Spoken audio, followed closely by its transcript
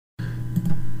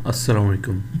السلام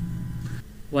علیکم۔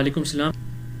 وعلیکم السلام۔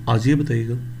 آج یہ بتائیے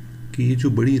گا کہ یہ جو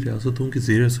بڑی ریاستوں کے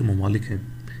زیر اثر ممالک ہیں،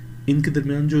 ان کے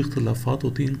درمیان جو اختلافات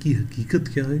ہوتے ہیں ان کی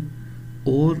حقیقت کیا ہے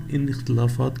اور ان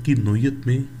اختلافات کی نوعیت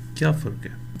میں کیا فرق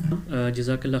ہے؟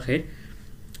 جزاک اللہ خیر۔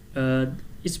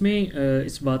 اس میں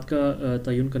اس بات کا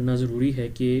تعین کرنا ضروری ہے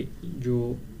کہ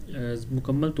جو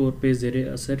مکمل طور پہ زیر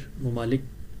اثر ممالک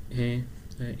ہیں،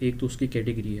 ایک تو اس کی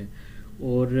کیٹیگری ہے،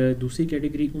 اور دوسری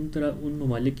کیٹیگری ان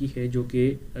ممالک کی ہے جو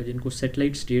کہ جن کو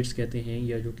سیٹلائٹ اسٹیٹس کہتے ہیں،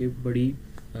 یا جو کہ بڑی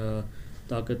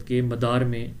طاقت کے مدار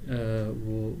میں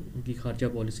وہ ان کی خارجہ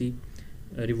پالیسی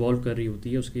ریوالو کر رہی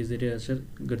ہوتی ہے، اس کے زیر اثر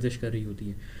گردش کر رہی ہوتی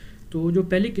ہے۔ تو جو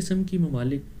پہلی قسم کی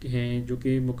ممالک ہیں جو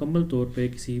کہ مکمل طور پہ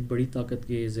کسی بڑی طاقت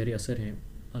کے زیر اثر ہیں،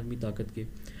 عالمی طاقت کے،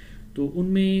 تو ان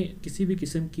میں کسی بھی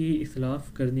قسم کی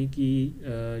اختلاف کرنے کی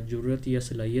ضرورت یا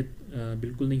صلاحیت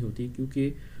بالکل نہیں ہوتی،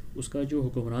 کیونکہ اس کا جو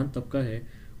حکمران طبقہ ہے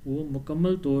وہ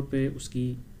مکمل طور پہ اس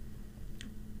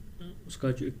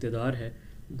کا جو اقتدار ہے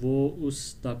وہ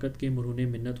اس طاقت کے مرہون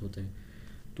منت ہوتا ہے۔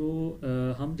 تو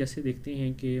ہم جیسے دیکھتے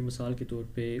ہیں کہ مثال کے طور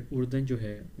پہ اردن جو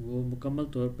ہے وہ مکمل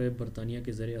طور پہ برطانیہ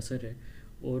کے زیر اثر ہے،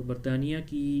 اور برطانیہ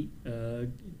کی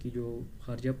جو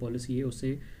خارجہ پالیسی ہے اس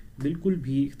سے بالکل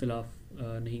بھی اختلاف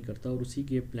نہیں کرتا، اور اسی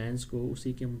کے پلانز کو،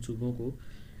 اسی کے منصوبوں کو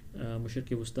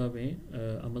مشرق وسطیٰ میں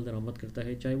عمل درآمد کرتا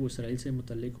ہے، چاہے وہ اسرائیل سے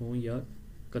متعلق ہوں یا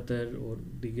قطر اور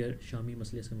دیگر شامی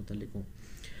مسئلے سے متعلق ہوں۔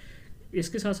 اس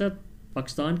کے ساتھ ساتھ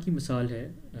پاکستان کی مثال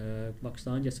ہے۔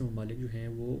 پاکستان جیسے ممالک جو ہیں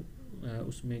وہ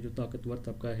اس میں جو طاقتور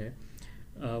طبقہ ہے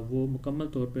وہ مکمل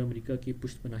طور پہ امریکہ کی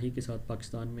پشت پناہی کے ساتھ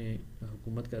پاکستان میں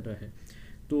حکومت کر رہا ہے۔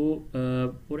 تو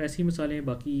اور ایسی مثالیں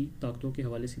باقی طاقتوں کے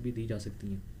حوالے سے بھی دی جا سکتی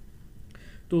ہیں۔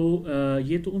 تو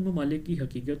یہ تو ان ممالک کی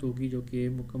حقیقت ہوگی جو کہ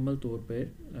مکمل طور پر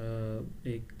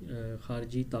ایک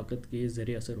خارجی طاقت کے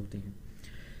زیر اثر ہوتے ہیں۔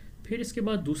 پھر اس کے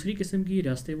بعد دوسری قسم کی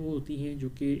ریاستیں وہ ہوتی ہیں جو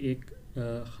کہ ایک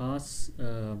خاص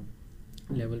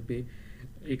لیول پہ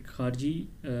ایک خارجی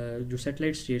جو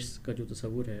سیٹلائٹ اسٹیٹس کا جو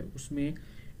تصور ہے اس میں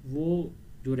وہ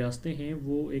جو ریاستیں ہیں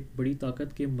وہ ایک بڑی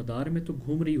طاقت کے مدار میں تو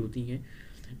گھوم رہی ہوتی ہیں،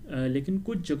 لیکن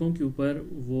کچھ جگہوں کے اوپر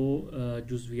وہ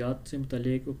جزویات سے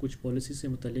متعلق اور کچھ پالیسی سے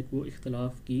متعلق وہ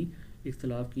اختلاف کی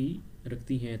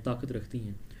رکھتی ہیں، طاقت رکھتی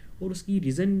ہیں۔ اور اس کی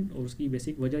ریزن اور اس کی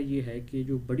بیسک وجہ یہ ہے کہ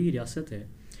جو بڑی ریاست ہے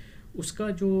اس کا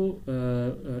جو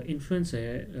انفلوئنس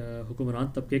ہے حکمران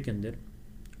طبقے کے اندر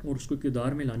اور اس کو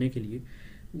اقتدار میں لانے کے لیے،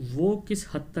 وہ کس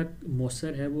حد تک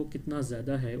مؤثر ہے، وہ کتنا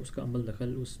زیادہ ہے اس کا عمل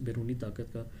دخل اس بیرونی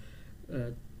طاقت کا،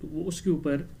 تو وہ اس کے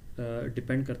اوپر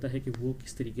ڈپینڈ کرتا ہے کہ وہ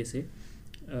کس طریقے سے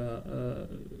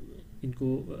ان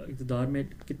کو اقتدار میں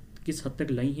کس حد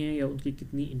تک لائی ہیں، یا ان کی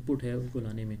کتنی انپٹ ہے ان کو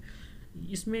لانے میں۔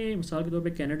 اس میں مثال کے طور پہ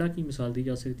کینیڈا کی مثال دی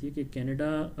جا سکتی ہے کہ کینیڈا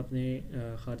اپنے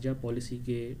خارجہ پالیسی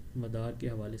کے مدار کے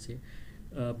حوالے سے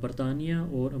برطانیہ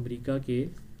اور امریکہ کے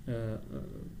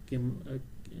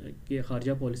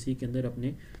خارجہ پالیسی کے اندر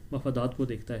اپنے مفادات کو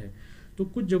دیکھتا ہے۔ تو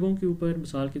کچھ جگہوں کے اوپر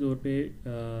مثال کے طور پہ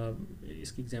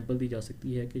اس کی اگزامپل دی جا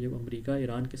سکتی ہے کہ جب امریکہ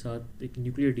ایران کے ساتھ ایک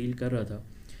نیوکلیئر ڈیل کر رہا تھا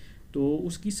تو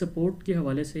اس کی سپورٹ کے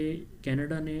حوالے سے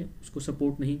کینیڈا نے اس کو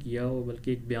سپورٹ نہیں کیا، اور بلکہ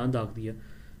ایک بیان داغ دیا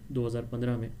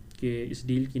 2015 میں کہ اس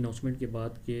ڈیل کی اناؤنسمنٹ کے بعد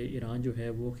کہ ایران جو ہے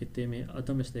وہ خطے میں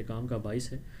عدم استحکام کا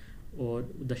باعث ہے اور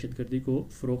دہشت گردی کو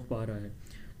فروغ پا رہا ہے،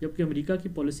 جبکہ امریکہ کی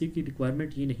پالیسی کی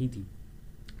ریکوائرمنٹ یہ نہیں تھی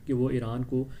کہ وہ ایران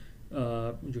کو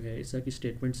جو ہے اس طرح کی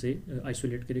اسٹیٹمنٹ سے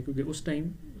آئسولیٹ کرے، کیونکہ اس ٹائم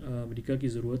امریکہ کی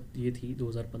ضرورت یہ تھی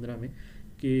 2015 میں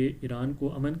کہ ایران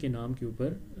کو امن کے نام کے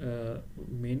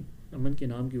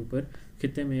اوپر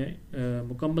خطے میں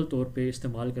مکمل طور پہ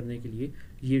استعمال کرنے کے لیے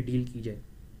یہ ڈیل کی جائے۔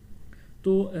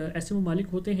 تو ایسے ممالک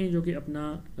ہوتے ہیں جو کہ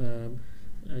اپنا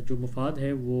جو مفاد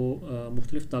ہے وہ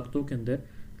مختلف طاقتوں کے اندر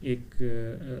ایک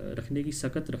رکھنے کی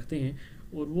سکت رکھتے ہیں،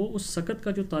 اور وہ اس سکت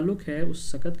کا جو تعلق ہے، اس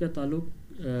سکت کا تعلق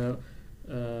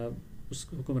اس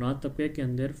حکمران طبقے کے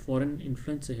اندر فورن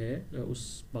انفلوئنس ہے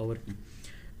اس پاور کی۔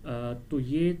 تو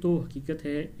یہ تو حقیقت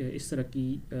ہے اس طرح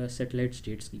کی سیٹلائٹ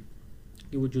اسٹیٹس کی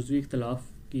کہ وہ جزوی اختلاف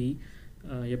کی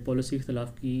یا پالیسی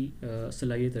اختلاف کی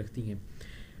صلاحیت رکھتی ہیں۔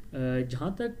 جہاں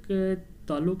تک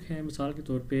تعلق ہے مثال کے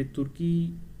طور پہ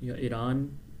ترکی یا ایران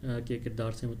کے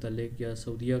کردار سے متعلق، یا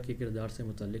سعودیہ کے کردار سے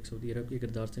متعلق، سعودی عرب کے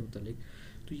کردار سے متعلق،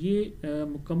 تو یہ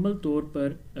مکمل طور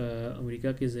پر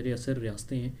امریکہ کے زیر اثر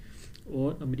ریاستیں ہیں،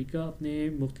 اور امریکہ اپنے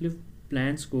مختلف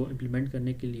پلانز کو امپلیمنٹ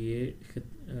کرنے کے لیے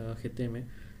خطے میں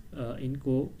ان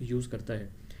کو یوز کرتا ہے۔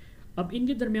 اب ان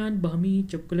کے درمیان باہمی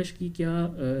چپکلش کی کیا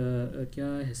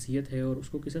حیثیت ہے اور اس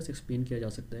کو کس طرح سے ایکسپلین کیا جا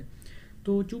سکتا ہے؟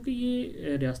 تو چونکہ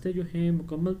یہ ریاستیں جو ہیں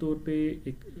مکمل طور پہ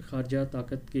ایک خارجہ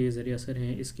طاقت کے زیر اثر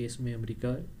ہیں، اس کیس میں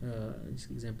امریکہ جس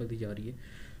کی اگزامپل دی جا رہی ہے،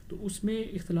 تو اس میں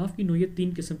اختلاف کی نوعیت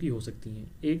 3 قسم کی ہو سکتی ہیں۔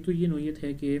 ایک تو یہ نوعیت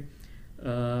ہے کہ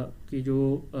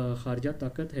جو خارجہ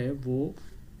طاقت ہے وہ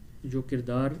جو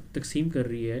کردار تقسیم کر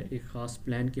رہی ہے ایک خاص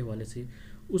پلان کے حوالے سے،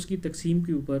 اس کی تقسیم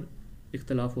کے اوپر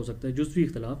اختلاف ہو سکتا ہے، جزوی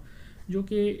اختلاف، جو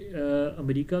کہ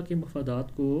امریکہ کے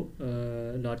مفادات کو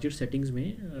لارجر سیٹنگز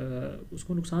میں اس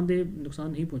کو نقصان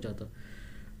نہیں پہنچاتا۔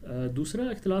 دوسرا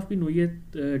اختلاف کی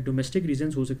نوعیت ڈومیسٹک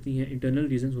ریزنز ہو سکتی ہیں، انٹرنل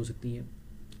ریزنز ہو سکتی ہیں،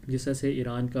 جس طرح سے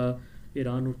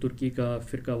ایران اور ترکی کا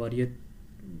فرقہ واریت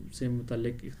سے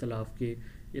متعلق اختلاف کے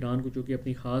ایران کو چونکہ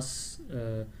اپنی خاص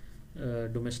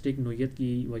ڈومیسٹک نوعیت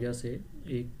کی وجہ سے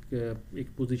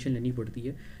ایک پوزیشن لینی پڑتی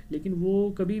ہے، لیکن وہ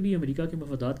کبھی بھی امریکہ کے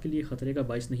مفادات کے لیے خطرے کا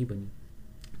باعث نہیں بنی،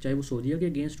 چاہے وہ سعودیہ کے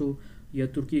اگینسٹ ہو یا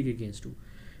ترکی کے اگینسٹ ہو۔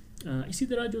 اسی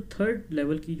طرح جو تھرڈ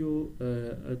لیول کی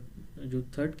جو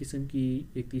تھرڈ قسم کی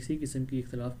ایک تیسری قسم کی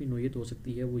اختلاف کی نوعیت ہو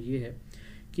سکتی ہے، وہ یہ ہے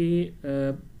کہ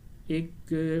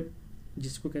ایک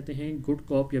جس کو کہتے ہیں گڈ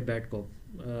کاپ یا بیڈ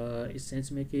کاپ، اس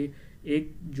سینس میں کہ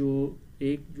ایک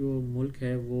جو ملک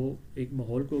ہے وہ ایک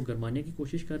ماحول کو گرمانے کی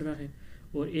کوشش کر رہا ہے،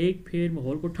 اور ایک پھر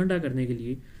ماحول کو ٹھنڈا کرنے کے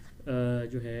لیے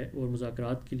جو ہے اور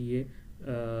مذاکرات کے لیے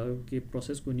کے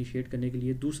پروسیس کو انیشیٹ کرنے کے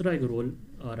لیے دوسرا ایک رول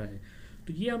آ رہا ہے۔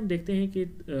 تو یہ ہم دیکھتے ہیں کہ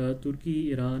ترکی،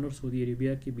 ایران اور سعودی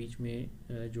عربیہ کے بیچ میں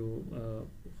جو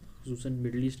خصوصاً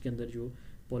مڈل ایسٹ کے اندر جو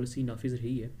پالیسی نافذ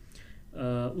رہی ہے،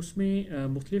 اس میں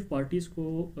مختلف پارٹیز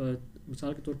کو،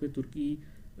 مثال کے طور پہ ترکی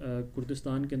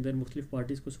کردستان کے اندر مختلف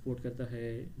پارٹیز کو سپورٹ کرتا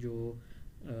ہے، جو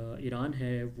ایران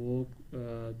ہے وہ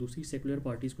دوسری سیکولر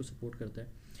پارٹیز کو سپورٹ کرتا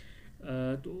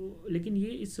ہے۔ تو لیکن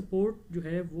یہ اس سپورٹ جو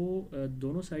ہے وہ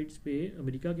دونوں سائڈز پہ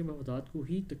امریکہ کے مفادات کو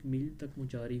ہی تکمیل تک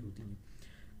پہنچا رہی ہوتی ہیں،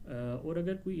 اور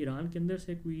اگر کوئی ایران کے اندر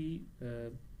سے کوئی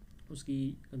اس کی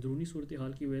اندرونی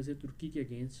صورتحال کی وجہ سے ترکی کے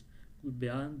اگینسٹ کوئی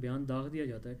بیان داغ دیا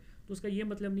جاتا ہے، تو اس کا یہ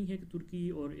مطلب نہیں ہے کہ ترکی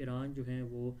اور ایران جو ہیں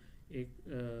وہ ایک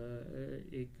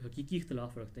حقیقی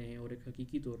اختلاف رکھتے ہیں، اور ایک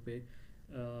حقیقی طور پہ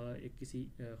ایک کسی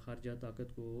خارجہ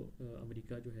طاقت کو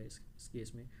امریکہ جو ہے اس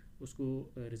کیس میں اس کو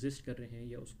ریزسٹ کر رہے ہیں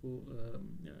یا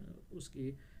اس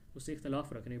سے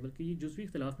اختلاف رکھ رہے ہیں، بلکہ یہ جزوی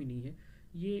اختلاف بھی نہیں ہے،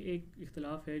 یہ ایک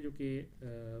اختلاف ہے جو کہ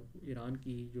ایران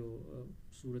کی جو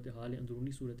صورتحال ہے،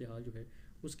 اندرونی صورتحال جو ہے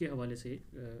اس کے حوالے سے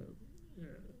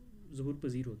ظہور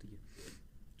پذیر ہوتی ہے۔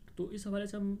 تو اس حوالے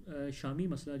سے ہم شامی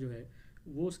مسئلہ جو ہے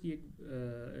وہ اس کی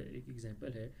ایک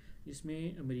ایگزامپل ہے، جس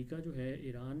میں امریکہ جو ہے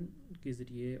ایران کے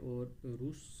ذریعے اور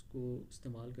روس کو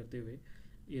استعمال کرتے ہوئے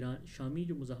شامی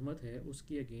جو مزاحمت ہے اس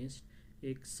کے اگینسٹ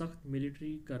ایک سخت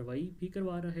ملٹری کارروائی بھی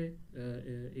کروا رہا ہے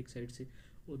ایک سائڈ سے،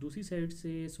 اور دوسری سائڈ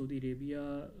سے سعودی عربیہ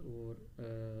اور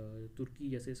ترکی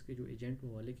جیسے اس کے جو ایجنٹ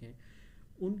ممالک ہیں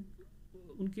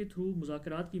ان کے تھرو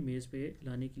مذاکرات کی میز پہ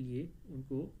لانے کے لیے، ان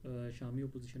کو شامی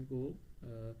اپوزیشن کو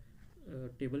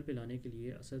ٹیبل پہ لانے کے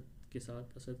لیے اسد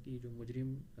کی جو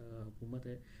مجرم حکومت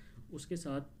ہے اس کے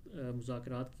ساتھ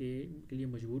مذاکرات کے لیے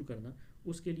مجبور کرنا،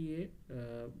 اس کے لیے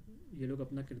یہ لوگ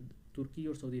ترکی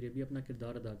اور سعودی عربیہ اپنا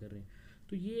کردار ادا کر رہے ہیں۔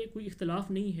 تو یہ کوئی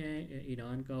اختلاف نہیں ہے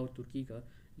ایران کا اور ترکی کا،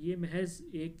 یہ محض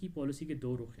ایک کی پالیسی کے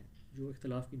دو رخ ہیں جو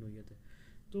اختلاف کی نوعیت ہے۔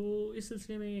 تو اس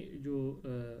سلسلے میں جو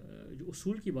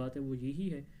اصول کی بات ہے وہ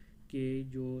یہی ہے کہ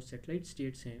جو سیٹلائٹ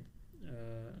اسٹیٹس ہیں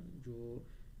جو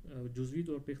جزوی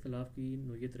طور پہ اختلاف کی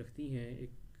نوعیت رکھتی ہیں،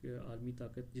 ایک عالمی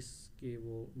طاقت جس کے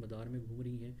وہ مدار میں گھوم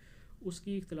رہی ہیں، اس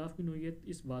کی اختلاف کی نوعیت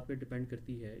اس بات پہ ڈپینڈ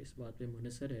کرتی ہے، اس بات پہ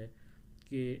منحصر ہے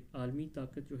کہ عالمی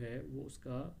طاقت جو ہے وہ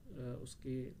اس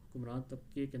کے حکمران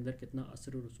طبقے کے اندر کتنا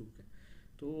اثر و رسوخ ہے۔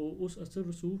 تو اس اثر و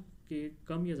رسوخ کے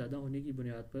کم یا زیادہ ہونے کی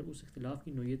بنیاد پر اس اختلاف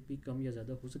کی نوعیت بھی کم یا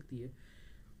زیادہ ہو سکتی ہے،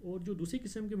 اور جو دوسری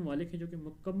قسم کے ممالک ہیں جو کہ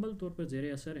مکمل طور پر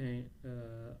زیر اثر ہیں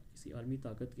کسی عالمی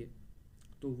طاقت کے،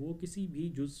 تو وہ کسی بھی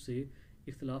جز سے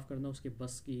اختلاف کرنا اس کے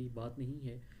بس کی بات نہیں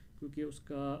ہے، کیونکہ اس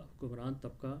کا حکمران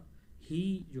طبقہ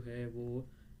ہی جو ہے وہ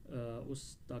اس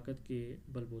طاقت کے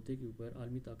بل بوتے کے اوپر،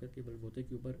 عالمی طاقت کے بل بوتے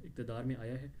کے اوپر اقتدار میں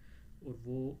آیا ہے، اور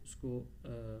وہ اس کو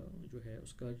جو ہے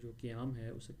اس کا جو قیام ہے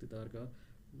اس اقتدار کا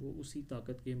وہ اسی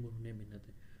طاقت کے مرہون منت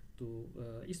ہے۔ تو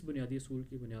اس بنیادی اصول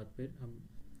کی بنیاد پر ہم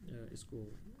اس کو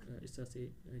اس طرح سے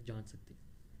جان سکتے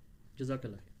ہیں۔ جزاک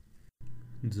اللہ خیر۔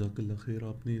 جزاک اللہ خیر،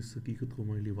 آپ نے اس حقیقت کو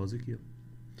ہمارے لیے واضح کیا۔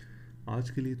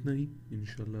 آج کے لیے اتنا ہی،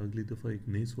 انشاءاللہ اگلی دفعہ ایک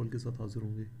نئے سوال کے ساتھ حاضر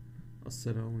ہوں گے۔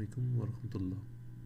 السلام علیکم ورحمۃ اللہ۔